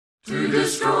to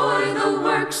destroy the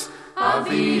works of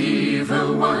the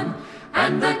evil one,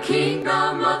 and the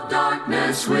kingdom of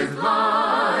darkness with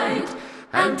light,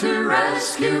 and to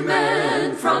rescue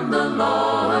men from the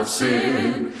law of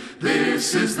sin.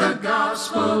 This is the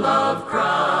gospel of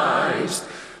Christ,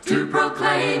 to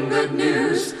proclaim good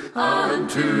news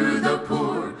unto the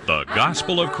poor. The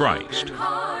Gospel of Christ,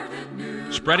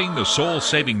 spreading the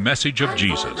soul-saving message of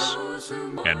Jesus.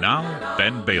 And now,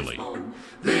 Ben Bailey.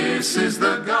 This is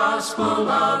the gospel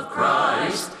of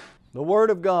Christ. The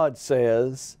Word of God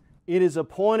says, "It is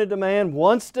appointed a man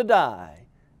once to die,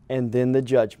 and then the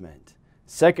judgment."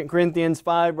 2 Corinthians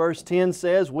 5 verse 10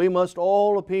 says, "We must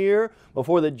all appear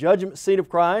before the judgment seat of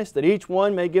Christ, that each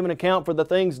one may give an account for the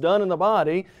things done in the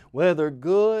body, whether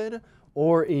good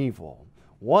or evil."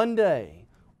 One day,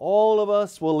 all of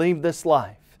us will leave this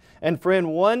life. And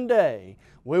friend, one day,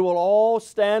 we will all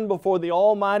stand before the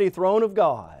almighty throne of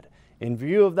God. In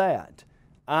view of that,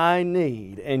 I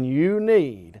need, and you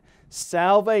need,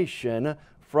 salvation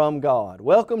from God.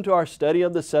 Welcome to our study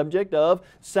of the subject of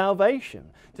salvation.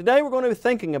 Today we're going to be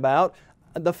thinking about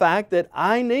the fact that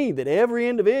that every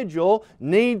individual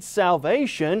needs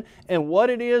salvation, and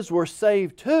what it is we're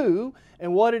saved to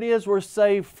and what it is we're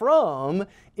saved from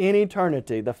in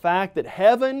eternity. The fact that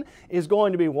heaven is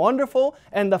going to be wonderful,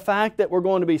 and the fact that we're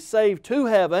going to be saved to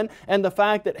heaven, and the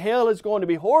fact that hell is going to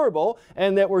be horrible,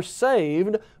 and that we're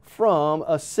saved from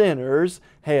a sinner's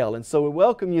hell. And so we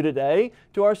welcome you today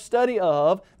to our study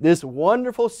of this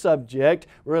wonderful subject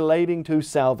relating to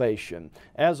salvation.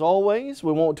 As always,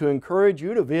 we want to encourage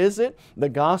you to visit the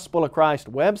Gospel of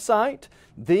Christ website.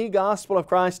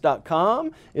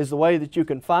 TheGospelOfChrist.com is the way that you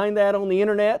can find that on the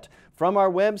internet. From our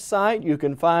website, you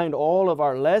can find all of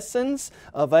our lessons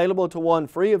available to one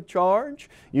free of charge.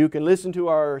 You can listen to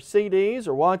our CDs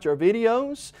or watch our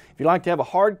videos. If you'd like to have a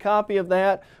hard copy of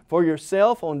that for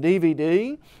yourself on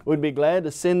DVD, we'd be glad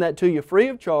to send that to you free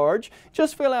of charge.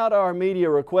 Just fill out our media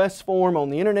request form on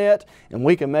the internet, and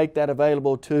we can make that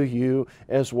available to you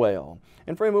as well.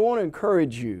 And friend, we want to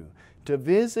encourage you to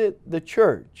visit the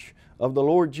church of the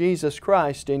Lord Jesus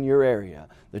Christ in your area.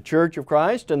 The Church of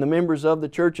Christ and the members of the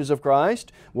Churches of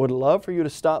Christ would love for you to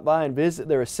stop by and visit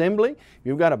their assembly. If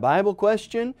you've got a Bible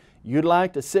question, you'd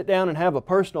like to sit down and have a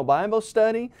personal Bible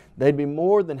study, they'd be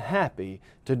more than happy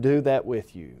to do that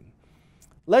with you.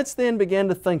 Let's then begin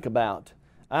to think about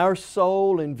our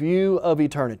soul in view of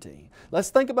eternity. Let's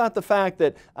think about the fact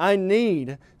that I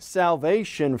need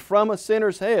salvation from a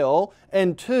sinner's hell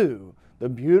and to the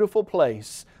beautiful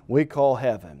place we call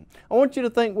heaven. I want you to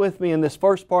think with me in this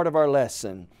first part of our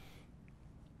lesson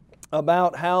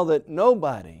about how that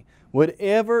nobody would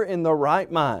ever in the right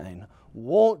mind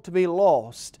want to be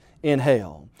lost in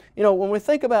hell. You know, when we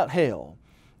think about hell,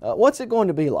 what's it going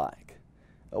to be like?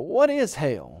 What is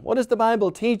hell? What does the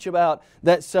Bible teach about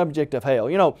that subject of hell?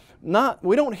 You know,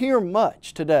 we don't hear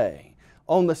much today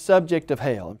on the subject of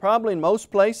hell. And probably in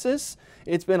most places,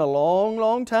 it's been a long,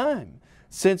 long time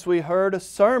since we heard a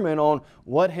sermon on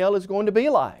what hell is going to be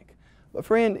like. But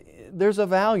friend, there's a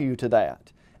value to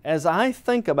that. As I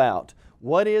think about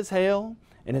what is hell,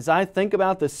 and as I think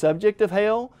about the subject of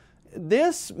hell,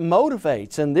 this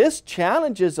motivates and this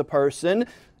challenges a person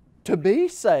to be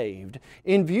saved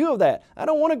in view of that. I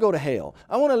don't want to go to hell.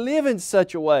 I want to live in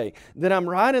such a way that I'm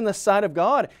right in the sight of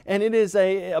God, and it is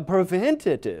a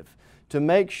preventative to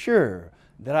make sure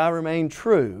that I remain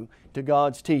true to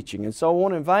God's teaching. And so I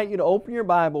want to invite you to open your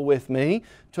Bible with me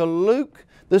to Luke,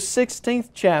 the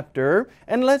 16th chapter,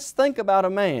 and let's think about a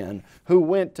man who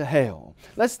went to hell.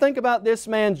 Let's think about this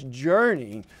man's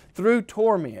journey through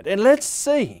torment, and let's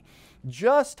see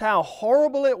just how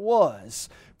horrible it was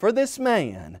for this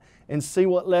man and see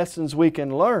what lessons we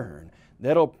can learn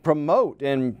that'll promote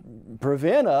and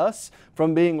prevent us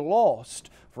from being lost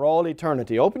for all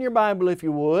eternity. Open your Bible, if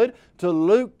you would, to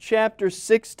Luke chapter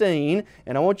 16,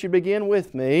 and I want you to begin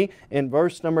with me in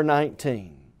verse number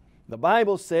 19. The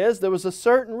Bible says, "There was a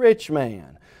certain rich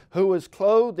man who was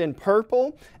clothed in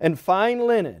purple and fine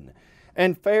linen,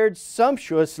 and fared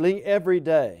sumptuously every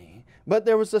day. But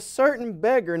there was a certain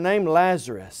beggar named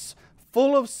Lazarus,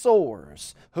 full of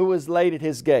sores, who was laid at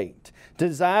his gate,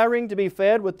 desiring to be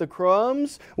fed with the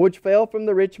crumbs which fell from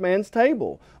the rich man's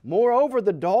table. Moreover,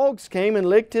 the dogs came and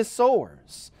licked his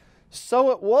sores.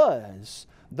 So it was,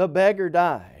 the beggar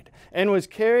died, and was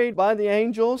carried by the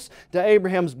angels to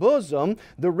Abraham's bosom.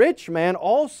 The rich man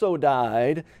also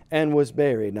died and was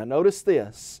buried." Now notice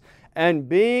this. "And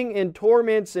being in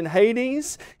torments in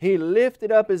Hades, he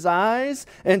lifted up his eyes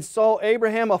and saw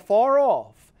Abraham afar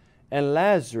off, and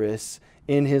Lazarus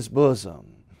in his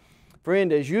bosom."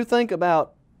 Friend, as you think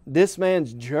about this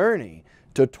man's journey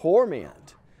to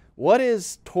torment, What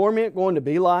is torment going to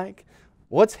be like?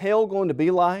 What's hell going to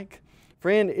be like?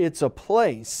 Friend, it's a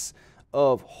place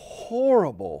of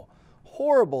horrible,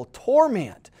 horrible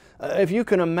torment. If you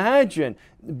can imagine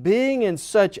being in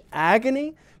such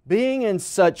agony, being in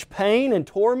such pain and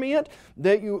torment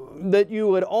that you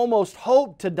would almost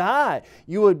hope to die.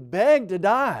 You would beg to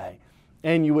die,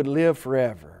 and you would live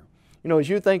forever. You know, as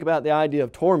you think about the idea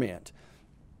of torment,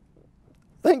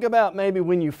 think about maybe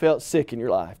when you felt sick in your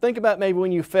life. Think about maybe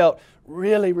when you felt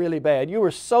really, really bad. You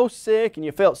were so sick and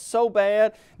you felt so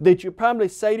bad that you probably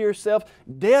say to yourself,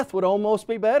 death would almost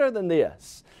be better than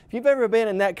this. If you've ever been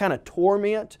in that kind of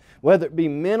torment, whether it be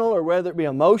mental or whether it be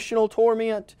emotional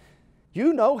torment,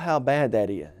 you know how bad that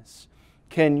is.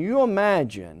 Can you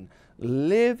imagine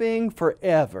living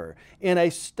forever in a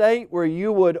state where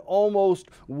you would almost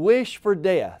wish for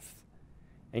death,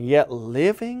 and yet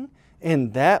living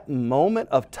in that moment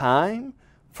of time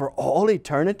for all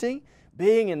eternity,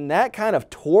 being in that kind of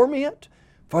torment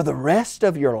for the rest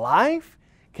of your life?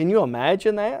 Can you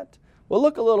imagine that? Well,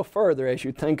 look a little further as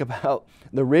you think about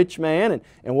the rich man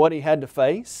and what he had to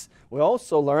face. We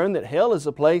also learn that hell is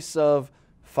a place of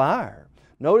fire.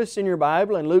 Notice in your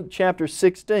Bible in Luke chapter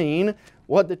 16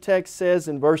 what the text says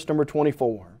in verse number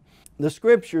 24. The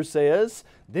Scripture says,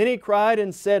 "Then he cried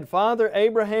and said, Father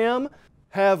Abraham,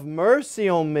 have mercy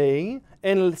on me,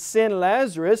 and send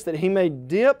Lazarus that he may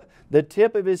dip the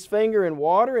tip of his finger in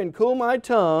water and cool my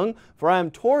tongue, for I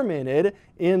am tormented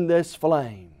in this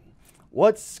flame."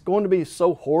 What's going to be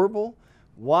so horrible?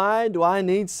 Why do I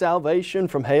need salvation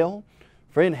from hell?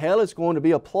 Friend, hell is going to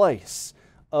be a place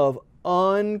of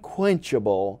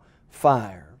unquenchable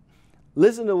fire.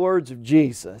 Listen to the words of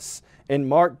Jesus in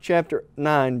Mark chapter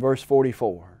 9 verse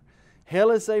 44.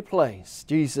 Hell is a place,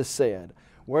 Jesus said,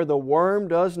 where the worm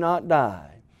does not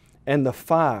die and the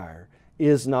fire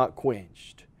is not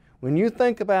quenched. When you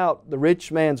think about the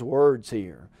rich man's words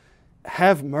here,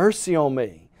 have mercy on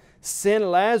me, send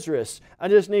Lazarus, I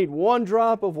just need one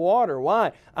drop of water.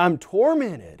 Why? I'm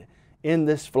tormented in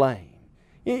this flame.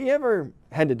 You ever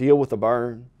had to deal with a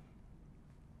burn?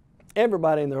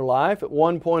 Everybody in their life at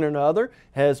one point or another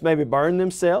has maybe burned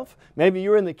themselves. Maybe you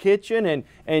were in the kitchen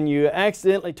and you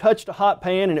accidentally touched a hot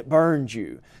pan and it burned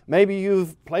you. Maybe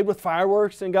you've played with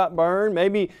fireworks and got burned.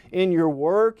 Maybe in your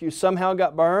work you somehow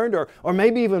got burned, or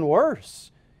maybe even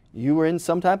worse, you were in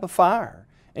some type of fire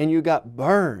and you got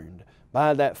burned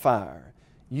by that fire.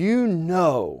 You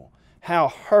know how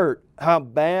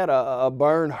bad a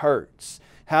burn hurts,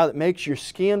 how it makes your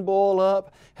skin boil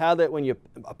up, how that when you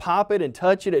pop it and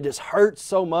touch it, it just hurts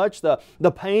so much, the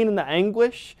pain and the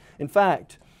anguish. In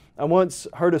fact, I once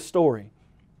heard a story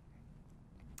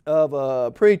of a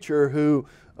preacher who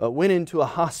went into a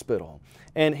hospital,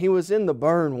 and he was in the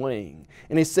burn wing,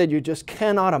 and he said, you just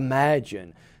cannot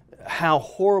imagine how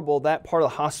horrible that part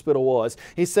of the hospital was.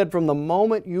 He said from the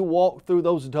moment you walked through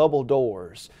those double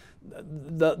doors,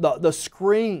 the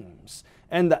screams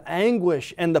and the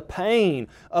anguish and the pain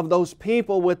of those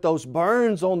people with those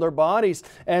burns on their bodies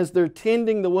as they're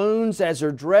tending the wounds, as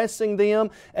they're dressing them,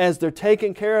 as they're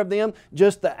taking care of them,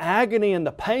 just the agony and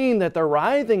the pain that they're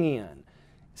writhing in.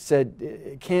 He said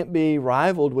it can't be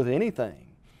rivaled with anything.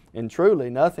 And truly,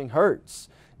 nothing hurts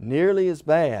nearly as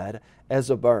bad as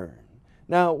a burn.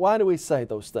 Now, why do we say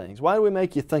those things? Why do we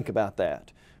make you think about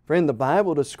that? Friend, the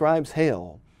Bible describes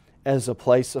hell as a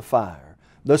place of fire.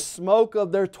 The smoke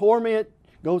of their torment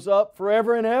goes up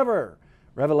forever and ever.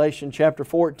 Revelation chapter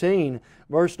 14,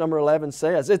 verse number 11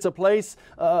 says, it's a place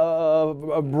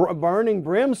of burning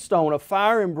brimstone, of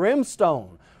fire and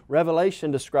brimstone. Revelation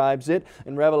describes it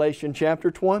in Revelation chapter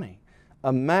 20.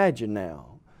 Imagine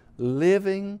now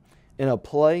living in a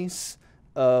place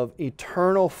of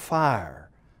eternal fire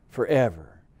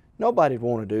forever. Nobody'd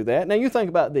want to do that. Now you think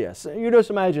about this. You just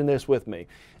imagine this with me.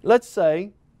 Let's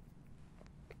say,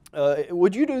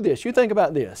 would you do this? You think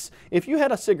about this. If you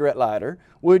had a cigarette lighter,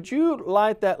 would you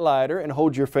light that lighter and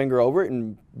hold your finger over it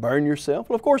and burn yourself?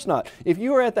 Well, of course not. If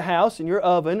you were at the house and your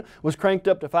oven was cranked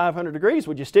up to 500 degrees,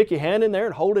 would you stick your hand in there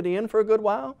and hold it in for a good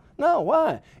while? No,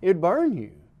 why? It'd burn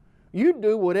you. You'd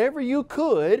do whatever you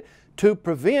could to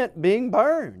prevent being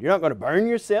burned. You're not going to burn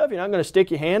yourself. You're not going to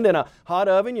stick your hand in a hot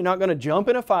oven. You're not going to jump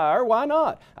in a fire. Why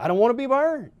not? I don't want to be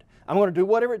burned. I'm going to do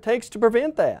whatever it takes to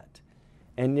prevent that.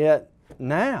 And yet,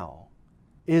 now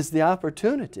is the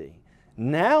opportunity.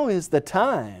 Now is the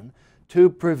time to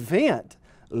prevent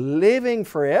living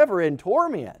forever in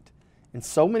torment. And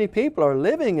so many people are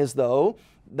living as though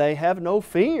they have no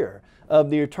fear of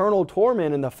the eternal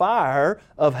torment and the fire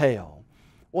of hell.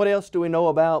 What else do we know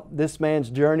about this man's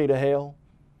journey to hell?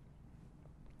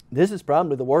 This is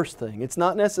probably the worst thing. It's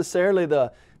not necessarily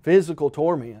the physical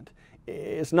torment.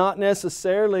 It's not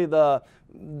necessarily the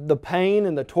pain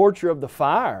and the torture of the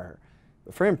fire.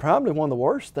 But friend, probably one of the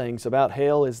worst things about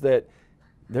hell is that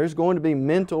there's going to be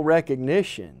mental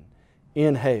recognition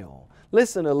in hell.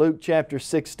 Listen to Luke chapter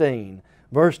 16,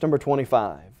 verse number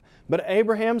 25. But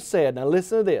Abraham said, now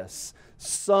listen to this,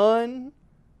 Son,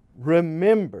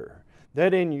 remember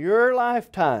that in your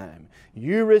lifetime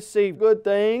you received good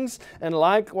things, and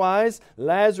likewise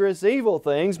Lazarus evil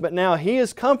things, but now he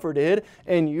is comforted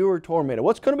and you are tormented.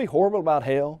 What's going to be horrible about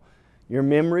hell? Your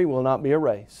memory will not be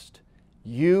erased.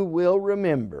 You will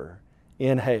remember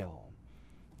in hell.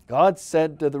 God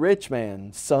said to the rich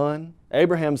man, Son,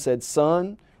 Abraham said,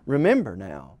 Son, remember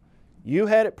now, you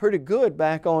had it pretty good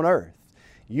back on earth.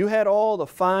 You had all the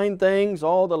fine things,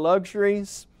 all the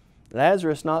luxuries.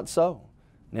 Lazarus not so.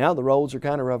 Now the roles are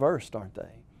kind of reversed, aren't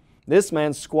they? This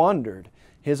man squandered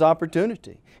his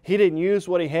opportunity. He didn't use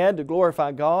what he had to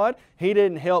glorify God. He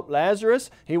didn't help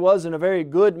Lazarus. He wasn't a very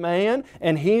good man,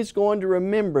 and he's going to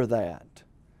remember that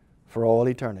for all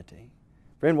eternity.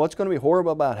 Friend, what's going to be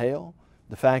horrible about hell?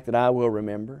 The fact that I will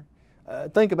remember.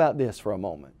 Think about this for a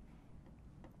moment.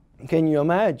 Can you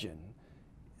imagine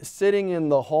sitting in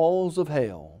the halls of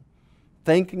hell,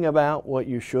 thinking about what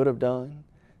you should have done,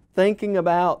 thinking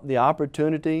about the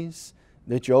opportunities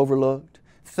that you overlooked,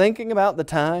 thinking about the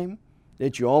time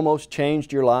that you almost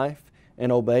changed your life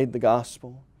and obeyed the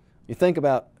gospel? You think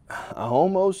about, I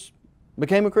almost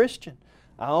became a Christian.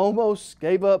 I almost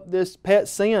gave up this pet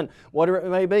sin, whatever it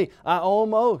may be. I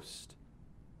almost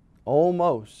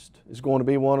is going to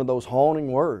be one of those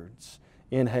haunting words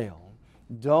in hell.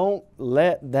 Don't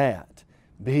let that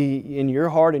be in your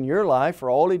heart and your life for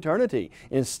all eternity.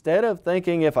 Instead of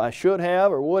thinking if I should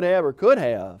have or would have or could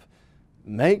have,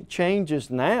 make changes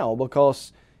now,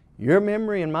 because your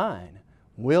memory and mine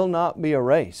will not be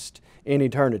erased in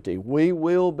eternity. We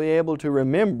will be able to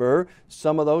remember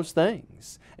some of those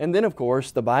things. And then of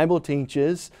course the Bible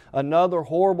teaches another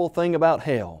horrible thing about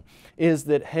hell is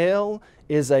that hell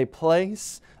is a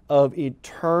place of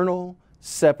eternal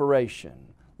separation.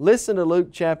 Listen to Luke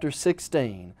chapter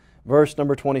 16, verse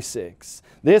number 26.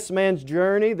 This man's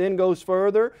journey then goes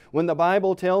further when the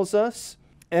Bible tells us,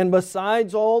 and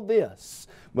besides all this,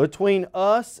 between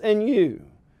us and you,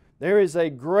 there is a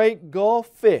great gulf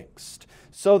fixed,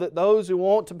 so that those who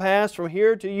want to pass from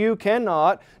here to you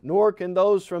cannot, nor can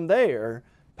those from there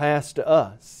pass to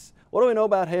us. What do we know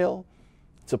about hell?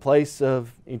 It's a place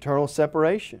of eternal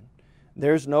separation.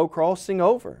 There's no crossing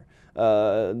over.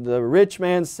 The rich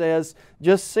man says,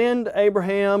 just send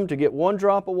Abraham to get one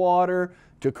drop of water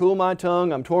to cool my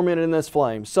tongue. I'm tormented in this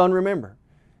flame. Son, remember,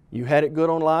 you had it good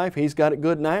on life. He's got it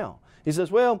good now. He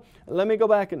says, well, let me go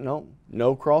back and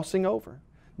no crossing over.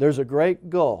 There's a great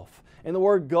gulf. And the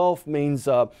word gulf means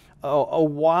a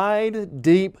wide,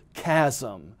 deep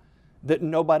chasm that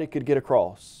nobody could get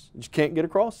across. You just can't get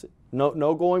across it.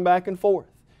 No going back and forth.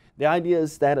 The idea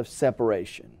is that of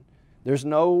separation. There's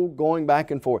no going back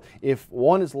and forth. If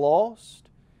one is lost,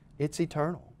 it's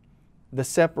eternal. The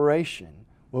separation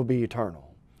will be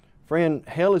eternal. Friend,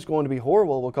 hell is going to be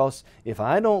horrible, because if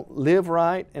I don't live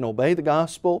right and obey the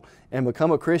gospel and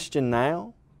become a Christian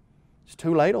now, it's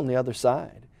too late on the other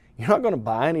side. You're not going to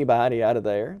buy anybody out of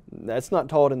there. That's not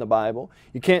taught in the Bible.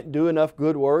 You can't do enough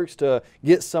good works to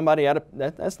get somebody out of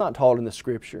that. That's not taught in the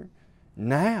Scripture.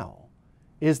 Now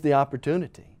is the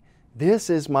opportunity. This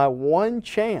is my one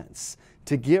chance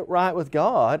to get right with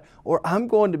God, or I'm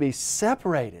going to be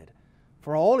separated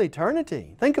for all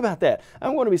eternity. Think about that.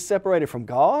 I'm going to be separated from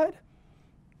God.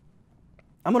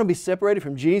 I'm going to be separated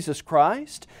from Jesus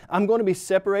Christ. I'm going to be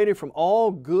separated from all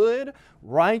good,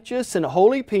 righteous, and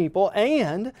holy people.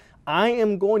 And I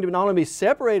am going to not only be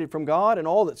separated from God and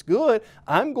all that's good,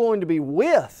 I'm going to be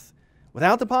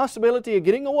without the possibility of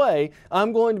getting away,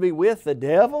 I'm going to be with the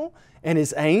devil and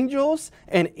his angels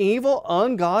and evil,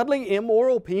 ungodly,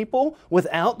 immoral people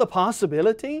without the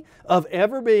possibility of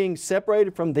ever being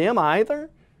separated from them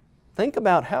either. Think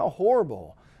about how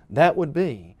horrible that would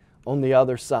be on the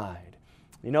other side.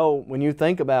 You know, when you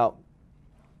think about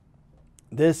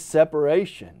this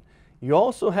separation, you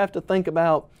also have to think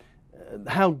about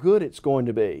how good it's going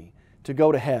to be to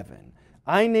go to heaven.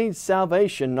 I need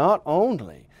salvation not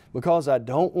only because I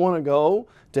don't want to go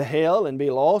to hell and be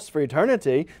lost for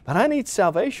eternity, but I need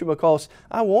salvation because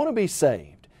I want to be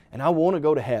saved and I want to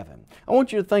go to heaven. I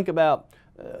want you to think about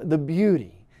the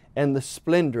beauty and the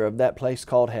splendor of that place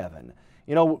called heaven.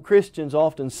 You know, Christians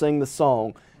often sing the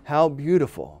song, "How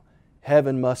beautiful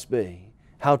heaven must be."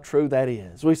 How true that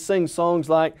is. We sing songs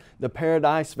like the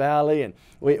Paradise Valley, and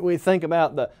we think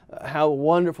about how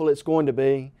wonderful it's going to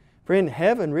be. Friend,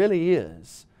 heaven really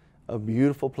is a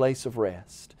beautiful place of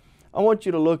rest. I want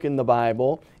you to look in the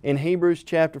Bible in Hebrews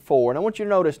chapter 4. And I want you to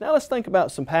notice, now let's think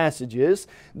about some passages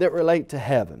that relate to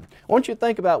heaven. I want you to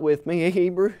think about with me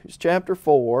Hebrews chapter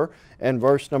 4 and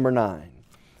verse number 9.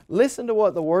 Listen to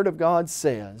what the Word of God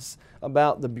says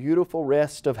about the beautiful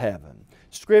rest of heaven.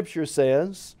 Scripture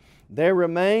says, "There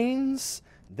remains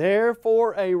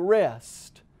therefore a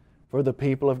rest for the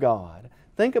people of God."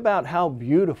 Think about how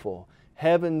beautiful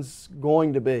heaven's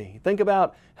going to be. Think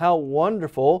about how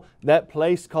wonderful that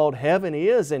place called heaven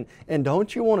is, and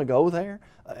don't you want to go there?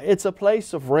 It's a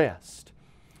place of rest.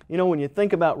 You know, when you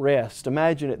think about rest,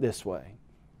 imagine it this way.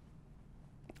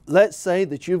 Let's say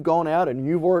that you've gone out and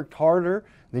you've worked harder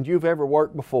than you've ever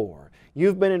worked before.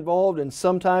 You've been involved in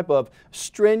some type of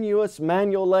strenuous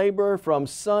manual labor from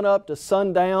sun up to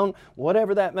sundown,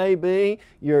 whatever that may be.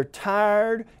 You're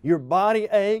tired, your body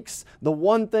aches. The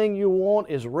one thing you want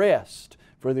is rest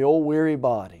for the old weary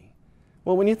body.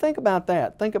 Well, when you think about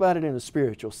that, think about it in a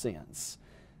spiritual sense.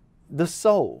 The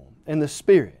soul and the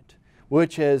spirit,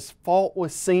 which has fought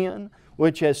with sin,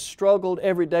 which has struggled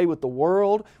every day with the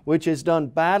world, which has done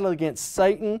battle against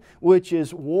Satan, which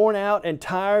is worn out and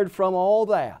tired from all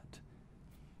that,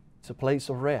 it's a place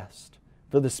of rest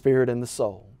for the spirit and the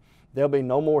soul. There'll be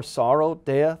no more sorrow,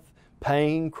 death,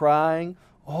 pain, crying,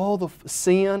 all the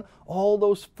sin, all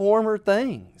those former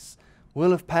things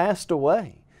will have passed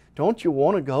away. Don't you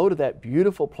want to go to that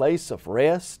beautiful place of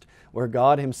rest where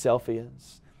God Himself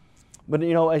is? But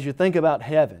you know, as you think about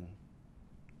heaven,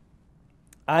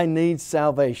 I need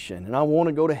salvation and I want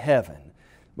to go to heaven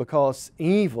because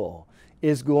evil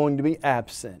is going to be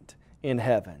absent in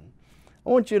heaven. I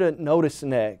want you to notice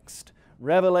next,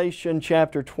 Revelation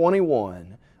chapter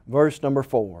 21, verse number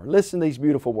 4. Listen to these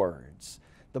beautiful words.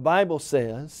 The Bible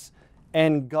says,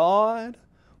 "And God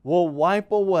will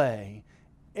wipe away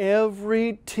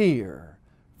every tear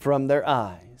from their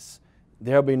eyes.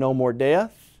 There'll be no more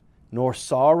death, nor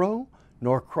sorrow,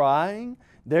 nor crying.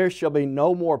 There shall be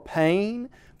no more pain,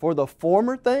 for the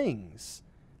former things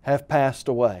have passed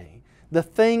away." The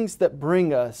things that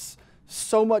bring us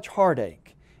so much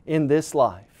heartache in this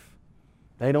life,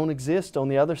 they don't exist on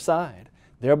the other side.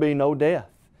 There'll be no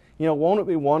death. You know, won't it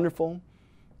be wonderful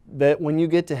that when you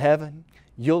get to heaven,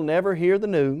 you'll never hear the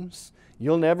news,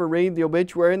 you'll never read the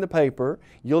obituary in the paper,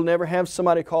 you'll never have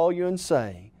somebody call you and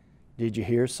say, "Did you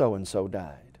hear so-and-so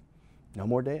died?" No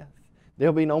more death.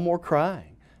 There'll be no more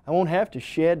crying. I won't have to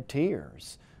shed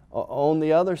tears. On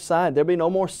the other side, there'll be no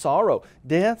more sorrow.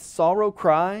 Death, sorrow,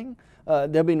 crying.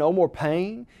 There'll be no more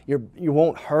pain. You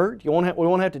won't hurt. We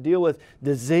won't have to deal with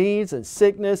disease and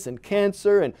sickness and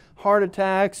cancer and heart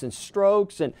attacks and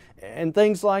strokes and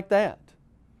things like that.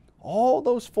 All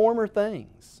those former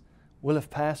things will have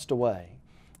passed away.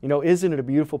 You know, isn't it a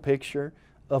beautiful picture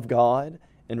of God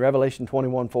in Revelation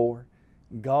 21:4?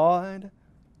 God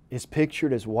is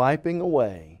pictured as wiping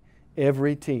away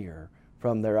every tear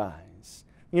from their eyes.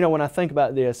 You know, when I think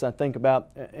about this, I think about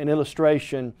an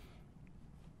illustration.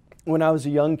 When I was a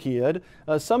young kid,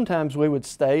 sometimes we would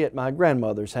stay at my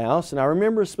grandmother's house, and I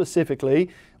remember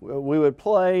specifically we would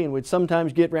play and we'd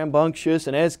sometimes get rambunctious,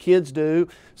 and as kids do,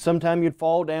 sometime you'd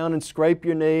fall down and scrape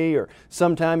your knee, or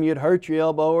sometime you'd hurt your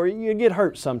elbow, or you'd get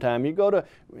hurt sometime. You'd go to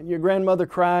your grandmother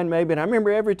crying maybe, and I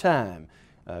remember every time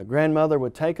grandmother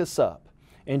would take us up,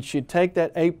 and she'd take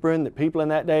that apron that people in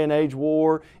that day and age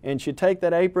wore, and she'd take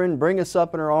that apron, bring us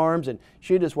up in her arms, and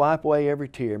she'd just wipe away every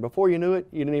tear. Before you knew it,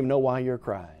 you didn't even know why you were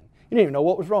crying. You didn't even know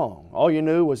what was wrong. All you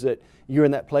knew was that you were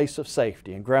in that place of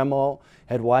safety, and Grandma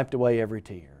had wiped away every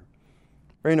tear.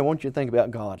 Friend, I want you to think about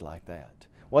God like that.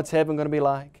 What's heaven going to be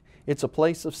like? It's a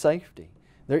place of safety.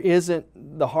 There isn't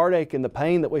the heartache and the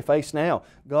pain that we face now.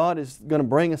 God is going to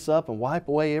bring us up and wipe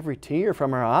away every tear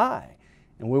from our eye,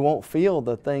 and we won't feel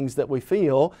the things that we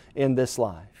feel in this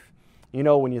life. You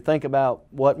know, when you think about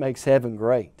what makes heaven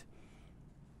great,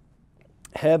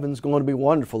 heaven's going to be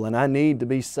wonderful, and I need to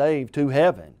be saved to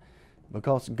heaven,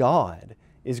 because God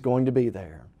is going to be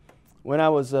there. When I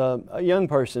was a young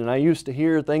person and I used to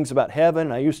hear things about heaven,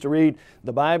 and I used to read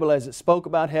the Bible as it spoke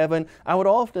about heaven, I would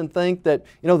often think that,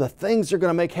 you know, the things that are going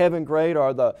to make heaven great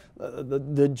are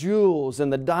the jewels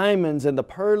and the diamonds and the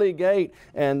pearly gate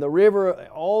and the river,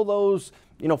 all those,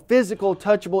 you know, physical,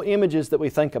 touchable images that we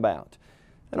think about.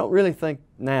 I don't really think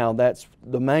now that's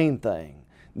the main thing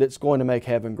that's going to make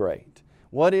heaven great.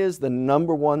 What is the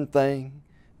number one thing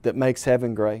that makes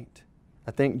heaven great? I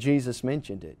think Jesus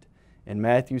mentioned it in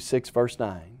Matthew 6 verse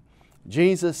 9.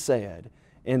 Jesus said,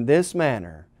 "In this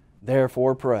manner,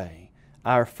 therefore pray,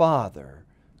 Our Father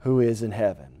who is in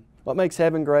heaven." What makes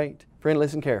heaven great? Friend,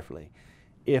 listen carefully.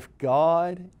 If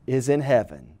God is in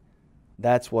heaven,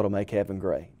 that's what will make heaven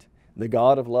great. The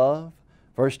God of love,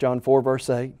 1 John 4 verse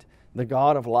 8, the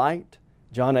God of light,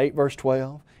 John 8 verse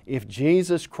 12, if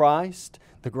Jesus Christ,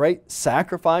 the great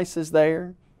sacrifice is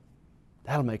there,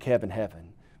 that'll make heaven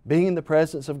heaven. Being in the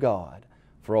presence of God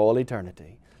for all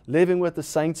eternity. Living with the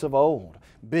saints of old.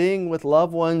 Being with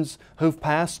loved ones who've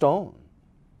passed on.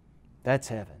 That's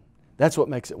heaven. That's what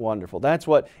makes it wonderful. That's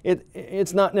what,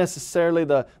 it's not necessarily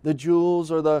the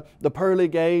jewels or the pearly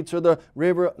gates or the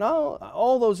river. No,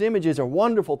 all those images are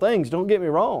wonderful things, don't get me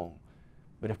wrong.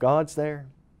 But if God's there,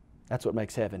 that's what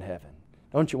makes heaven heaven.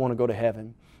 Don't you want to go to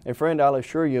heaven? And friend, I'll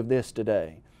assure you of this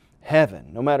today.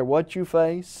 Heaven, no matter what you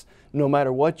face, no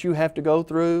matter what you have to go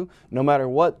through, no matter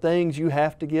what things you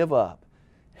have to give up,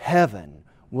 heaven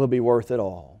will be worth it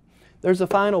all. There's a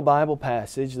final Bible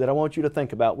passage that I want you to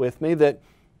think about with me that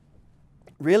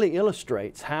really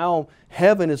illustrates how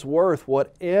heaven is worth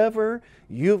whatever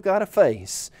you've got to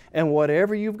face and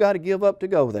whatever you've got to give up to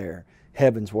go there.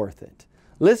 Heaven's worth it.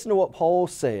 Listen to what Paul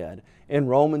said in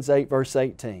Romans 8 verse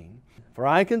 18. For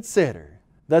I consider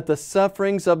that the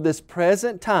sufferings of this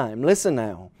present time, listen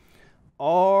now,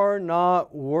 are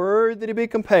not worthy to be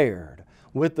compared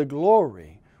with the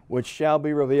glory which shall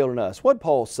be revealed in us. What'd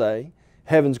Paul say?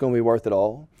 Heaven's going to be worth it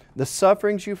all. The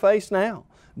sufferings you face now,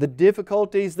 the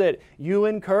difficulties that you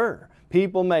incur.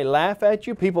 People may laugh at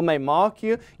you. People may mock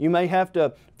you. You may have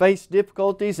to face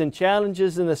difficulties and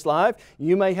challenges in this life.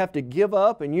 You may have to give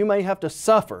up and you may have to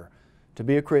suffer to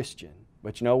be a Christian.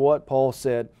 But you know what? Paul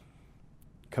said,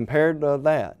 compared to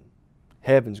that,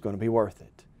 heaven's going to be worth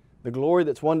it. The glory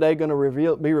that's one day going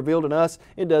to be revealed in us,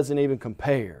 it doesn't even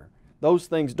compare. Those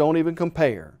things don't even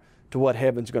compare to what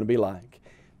heaven's going to be like.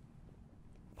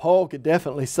 Paul could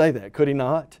definitely say that, could he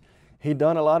not? He'd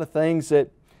done a lot of things that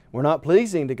were not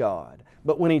pleasing to God.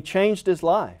 But when he changed his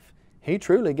life, he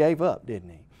truly gave up,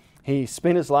 didn't he? He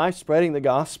spent his life spreading the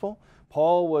gospel.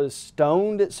 Paul was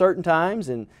stoned at certain times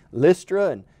in Lystra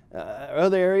and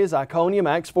other areas, Iconium,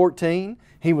 Acts 14.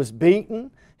 He was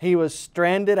beaten. He was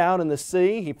stranded out in the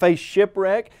sea. He faced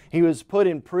shipwreck. He was put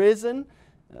in prison.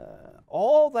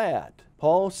 All that,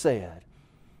 Paul said,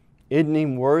 isn't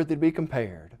even worthy to be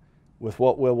compared with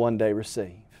what we'll one day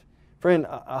receive. Friend,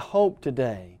 I hope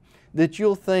today that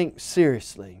you'll think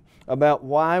seriously about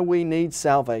why we need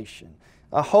salvation.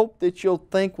 I hope that you'll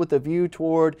think with a view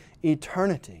toward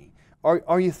eternity.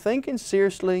 Are you thinking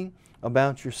seriously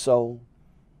about your soul?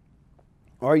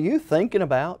 Are you thinking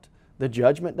about the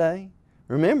judgment day?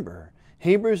 Remember,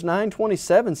 Hebrews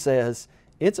 9:27 says,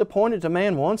 it's appointed to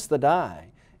man once to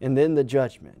die and then the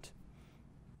judgment.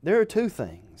 There are two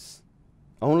things,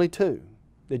 only two,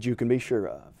 that you can be sure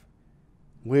of.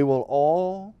 We will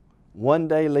all one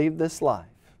day leave this life.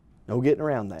 No getting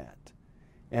around that.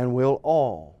 And we'll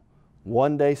all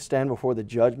one day stand before the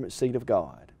judgment seat of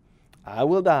God. I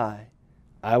will die.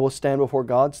 I will stand before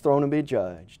God's throne and be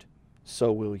judged.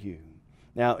 So will you.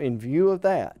 Now, in view of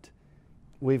that,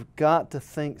 we've got to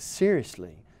think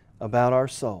seriously about our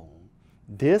soul.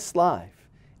 This life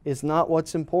is not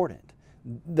what's important.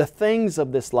 The things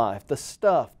of this life, the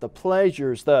stuff, the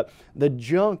pleasures, the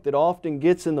junk that often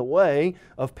gets in the way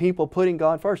of people putting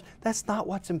God first, that's not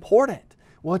what's important.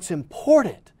 What's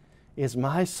important is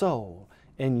my soul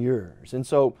and yours. And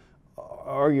so,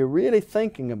 are you really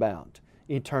thinking about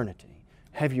eternity?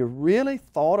 Have you really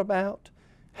thought about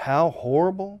how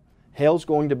horrible hell's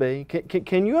going to be?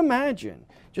 Can you imagine?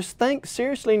 Just think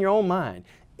seriously in your own mind.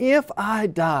 If I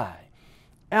die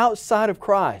outside of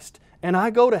Christ and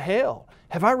I go to hell,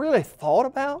 have I really thought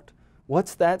about what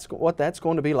that's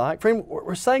going to be like? Friend,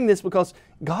 we're saying this because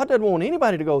God doesn't want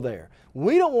anybody to go there.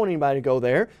 We don't want anybody to go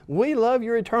there. We love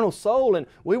your eternal soul and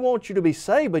we want you to be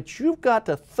saved, but you've got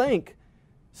to think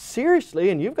seriously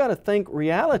and you've got to think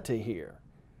reality here.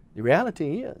 The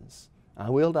reality is, I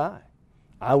will die.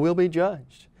 I will be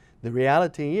judged. The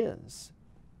reality is,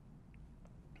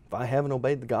 if I haven't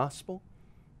obeyed the gospel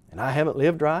and I haven't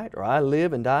lived right or I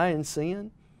live and die in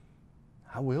sin,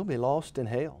 I will be lost in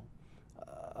hell,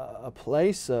 a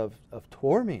place of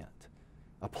torment,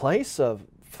 a place of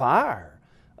fire,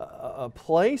 a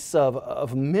place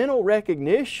of mental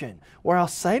recognition where I'll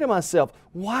say to myself,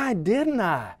 why didn't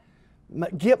I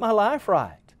get my life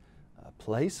right? A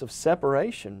place of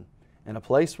separation and a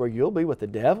place where you'll be with the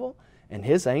devil and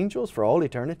his angels for all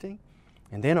eternity.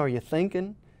 And then are you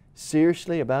thinking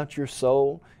seriously about your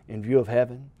soul in view of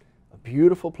heaven? A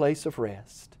beautiful place of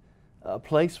rest. A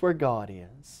place where God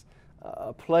is,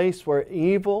 a place where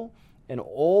evil and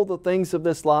all the things of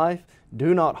this life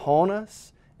do not haunt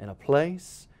us, and a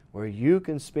place where you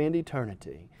can spend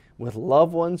eternity with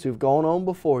loved ones who've gone on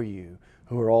before you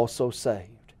who are also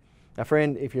saved. Now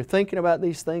friend, if you're thinking about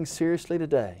these things seriously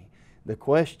today, the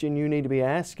question you need to be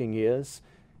asking is,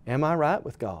 am I right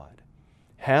with God?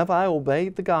 Have I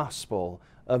obeyed the gospel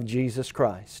of Jesus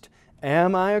Christ?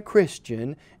 Am I a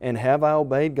Christian, and have I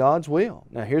obeyed God's will?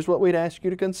 Now here's what we'd ask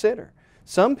you to consider.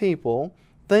 Some people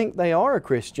think they are a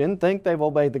Christian, think they've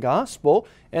obeyed the gospel,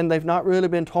 and they've not really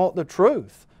been taught the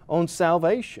truth on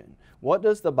salvation. What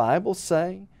does the Bible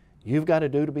say you've got to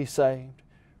do to be saved?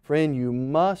 Friend, you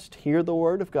must hear the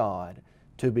Word of God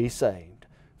to be saved.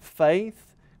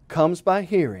 Faith comes by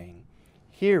hearing,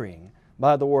 hearing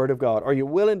by the Word of God. Are you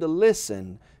willing to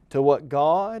listen to what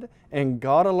God and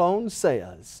God alone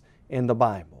says in the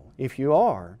Bible? If you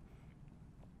are,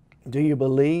 do you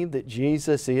believe that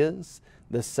Jesus is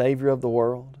the Savior of the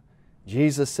world?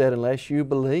 Jesus said, unless you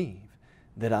believe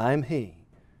that I am He,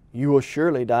 you will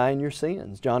surely die in your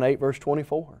sins. John 8 verse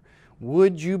 24.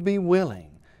 Would you be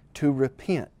willing to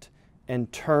repent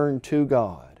and turn to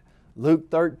God? Luke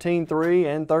 13:3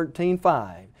 and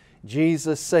 13:5,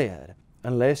 Jesus said,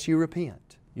 unless you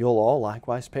repent, you'll all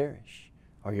likewise perish.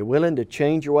 Are you willing to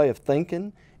change your way of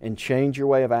thinking and change your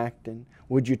way of acting?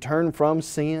 Would you turn from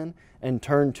sin and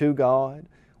turn to God?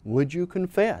 Would you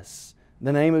confess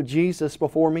the name of Jesus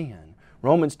before men?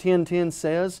 Romans 10:10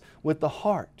 says, with the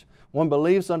heart one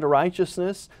believes unto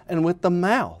righteousness, and with the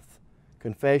mouth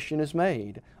confession is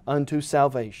made unto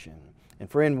salvation. And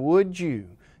friend, would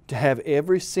you, to have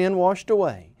every sin washed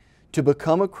away, to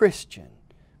become a Christian,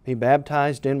 be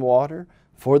baptized in water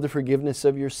for the forgiveness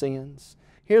of your sins?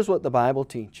 Here's what the Bible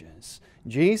teaches.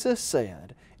 Jesus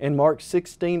said in Mark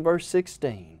 16 verse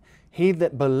 16, he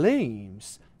that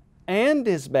believes and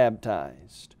is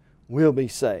baptized will be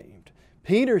saved.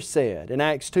 Peter said in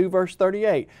Acts 2 verse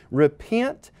 38,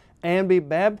 repent and be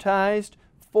baptized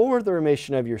for the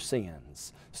remission of your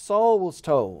sins. Saul was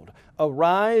told,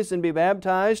 arise and be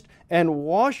baptized and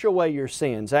wash away your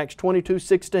sins. Acts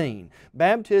 22:16.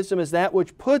 Baptism is that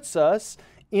which puts us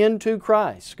into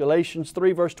Christ. Galatians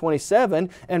 3 verse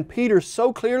 27. And Peter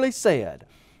so clearly said,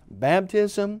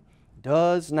 baptism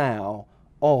does now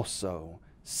also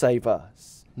save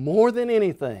us. More than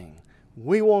anything,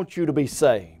 we want you to be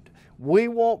saved. We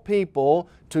want people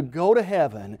to go to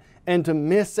heaven and to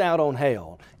miss out on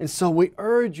hell. And so we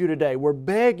urge you today, we're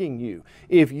begging you,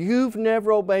 if you've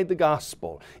never obeyed the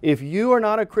gospel, if you are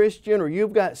not a Christian or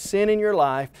you've got sin in your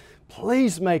life,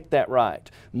 please make that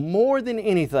right. More than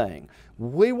anything,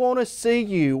 we want to see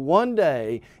you one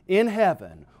day in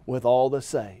heaven with all the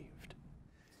saved.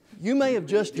 You may have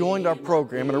just joined our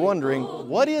program and are wondering,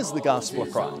 what is the Gospel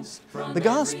of Christ? The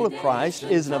Gospel of Christ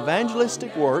is an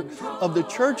evangelistic work of the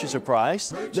Churches of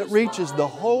Christ that reaches the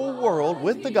whole world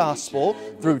with the Gospel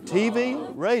through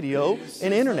TV, radio,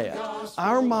 and Internet.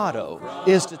 Our motto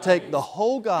is to take the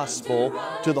whole Gospel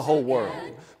to the whole world.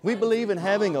 We believe in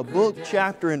having a book,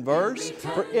 chapter, and verse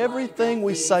for everything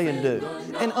we say and do.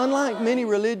 And unlike many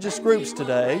religious groups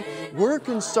today, we're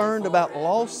concerned about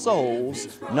lost souls,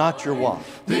 not your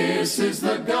wife. This is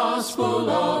the gospel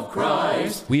of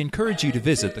Christ. We encourage you to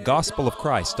visit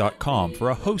thegospelofchrist.com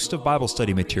for a host of Bible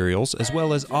study materials as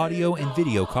well as audio and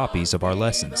video copies of our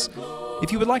lessons.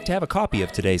 If you would like to have a copy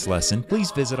of today's lesson, please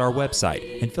visit our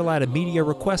website and fill out a media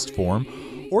request form,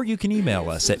 or you can email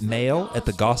us at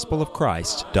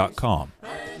mail@thegospelofchrist.com.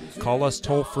 Call us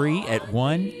toll-free at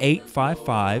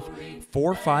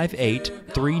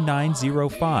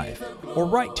 1-855-458-3905 or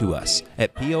write to us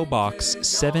at P.O. Box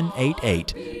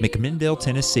 788, McMinnville,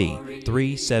 Tennessee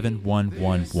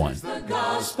 37111. The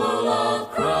gospel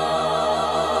of Christ.